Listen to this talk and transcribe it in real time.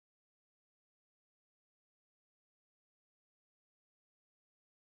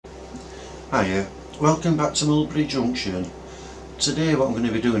Hiya, welcome back to Mulberry Junction. Today what I'm going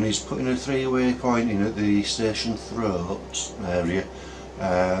to be doing is putting a three-way point in at the station throat area,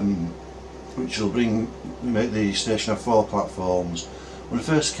 which will make the station have 4 platforms. When I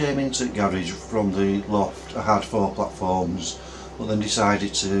first came into the garage from the loft I had 4 platforms, but then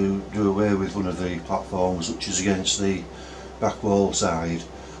decided to do away with one of the platforms, which is against the back wall side.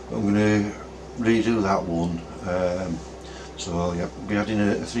 But I'm going to redo that one. So yeah, we'll be adding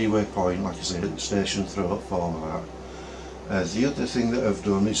a three-way point, like I said, at the station throat for that. The other thing that I've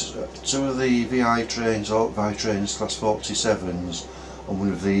done is 2 of the VI trains, or VI trains class 47s, and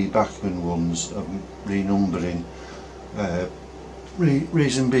one of the Bachmann ones I'm renumbering.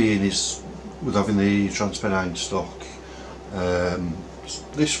 Reason being is with having the Trans-Pennine stock.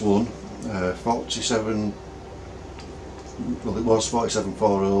 This one, 47, well it was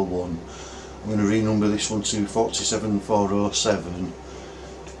 47401. I'm going to renumber this one to 47407.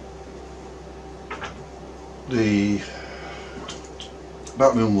 The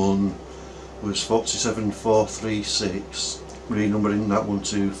Batman one was 47436, renumbering that one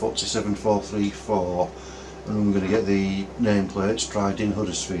to 47434, and I'm going to get the nameplates Pride in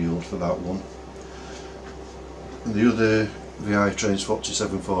Huddersfield for that one. And the other VI trains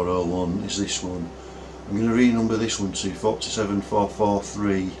 47401 is this one. I'm going to renumber this one to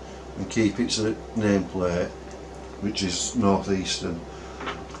 47443 and keep its nameplate, which is northeastern.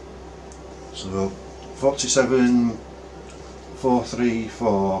 So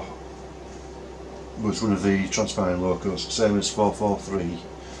 47434 was one of the Trans-Pennine locos, same as 443.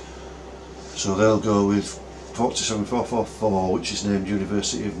 So they'll go with 47444, which is named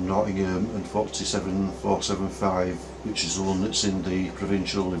University of Nottingham, and 47475, which is the one that's in the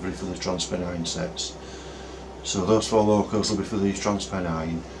provincial livery for the Trans-Pennine sets. So those 4 locos will be for the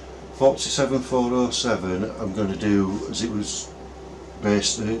Trans-Pennine. 47407 I'm going to do as it was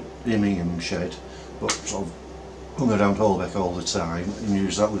based at Birmingham shed, but sort of hung around Holbeck all the time, and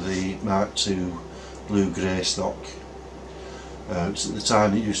use that with the Mark II blue grey stock. It's at the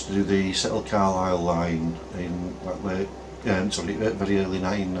time it used to do the Settle Carlisle line in very early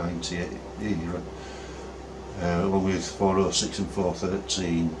 1990 era, along with 406 and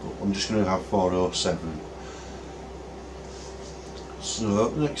 413, but I'm just going to have 407. So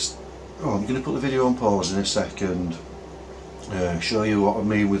next, I'm going to put the video on pause in a second, show you what I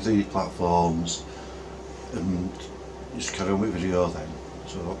mean with the platforms, and just carry on with the video then.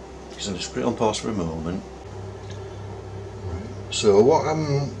 So just put it on pause for a moment. So what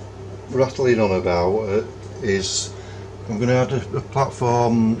I'm rattling on about is I'm going to add a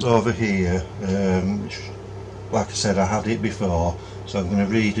platform over here, which, like I said, I had it before, so I'm going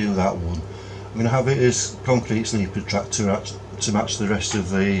to redo that one. I'm going to have it as concrete sleeper track to match the rest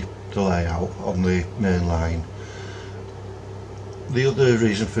of the layout on the main line. The other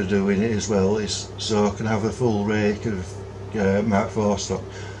reason for doing it as well is so I can have a full rake of Mark IV stock.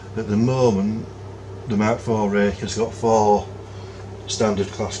 At the moment the Mark IV rake has got 4 standard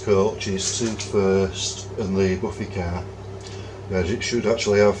class coaches, 2 first and the Buffy car, whereas it should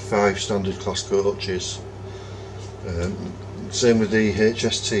actually have 5 standard class coaches. Same with the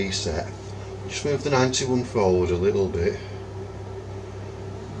HST set. Just move the 91 forward a little bit.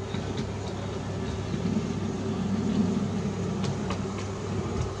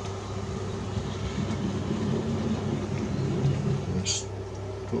 Just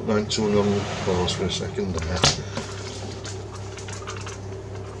put 91 on pause for a second there.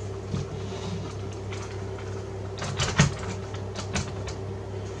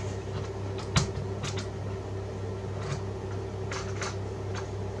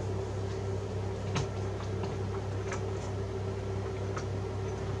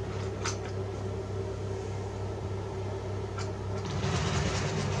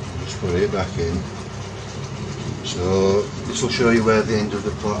 Put it back in. So this will show you where the end of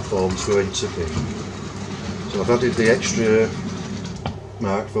the platform is going to be. So I've added the extra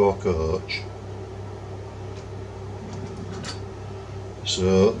Mark IV coach.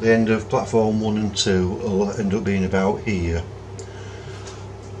 So the end of platform 1 and 2 will end up being about here.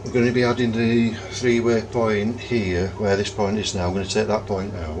 I'm going to be adding the three-way point here, where this point is now. I'm going to take that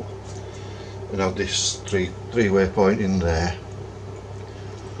point out and add this three-way point in there.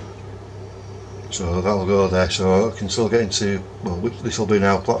 So that'll go there, so I can still get into, well, this will be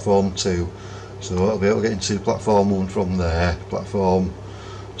now platform 2, so I'll be able to get into platform 1 from there, platform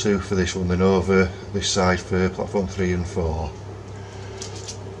 2 for this one, then over this side for platform 3 and 4.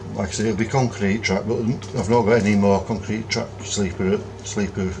 Like I said, it'll be concrete track, but I've not got any more concrete track sleeper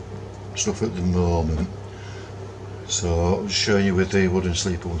stuff at the moment. So I'll just show you with the wooden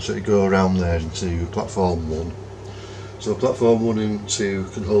sleeper one, so it'll go around there into platform 1. So platform 1 and 2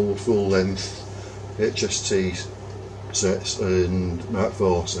 can hold full length HST sets and Mark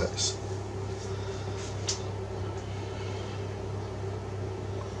 4 sets.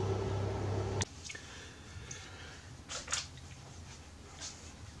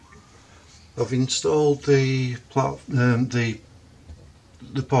 I've installed the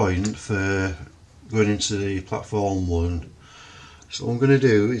point for going into the platform 1. So what I'm going to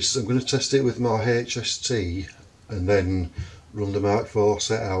do is I'm going to test it with my HST and then run the Mark 4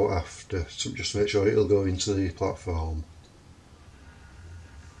 set out after, so just to make sure it'll go into the platform.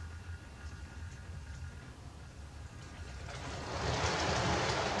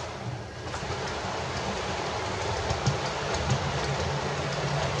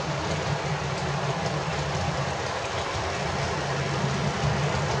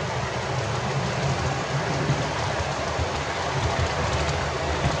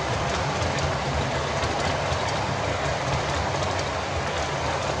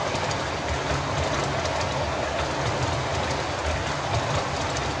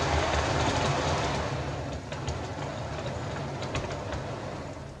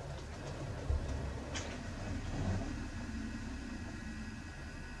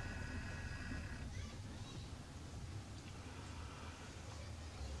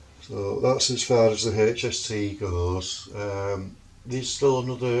 So that's as far as the HST goes. There's still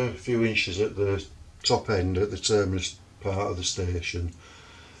another few inches at the top end, at the terminus part of the station,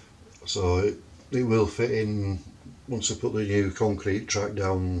 so it will fit in once I put the new concrete track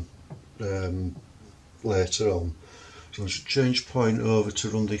down later on. So I should change point over to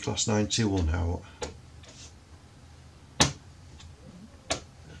run the class 91 out.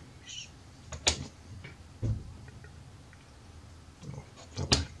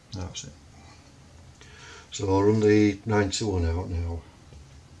 That's it. So I'll run the 91 out now.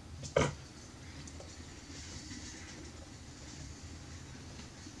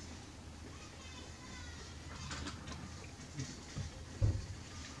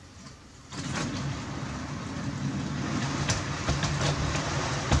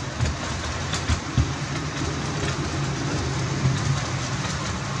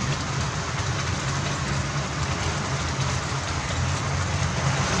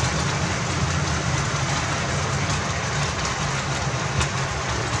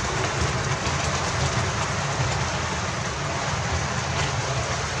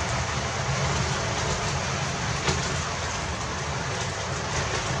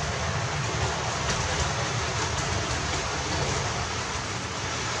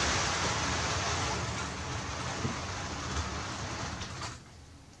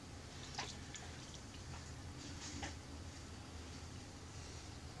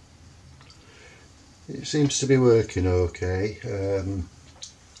 It seems to be working okay,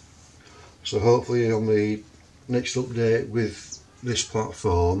 so hopefully on the next update with this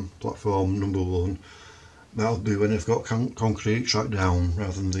platform number 1, that'll be when I've got concrete track down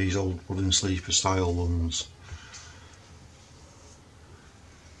rather than these old wooden sleeper style ones.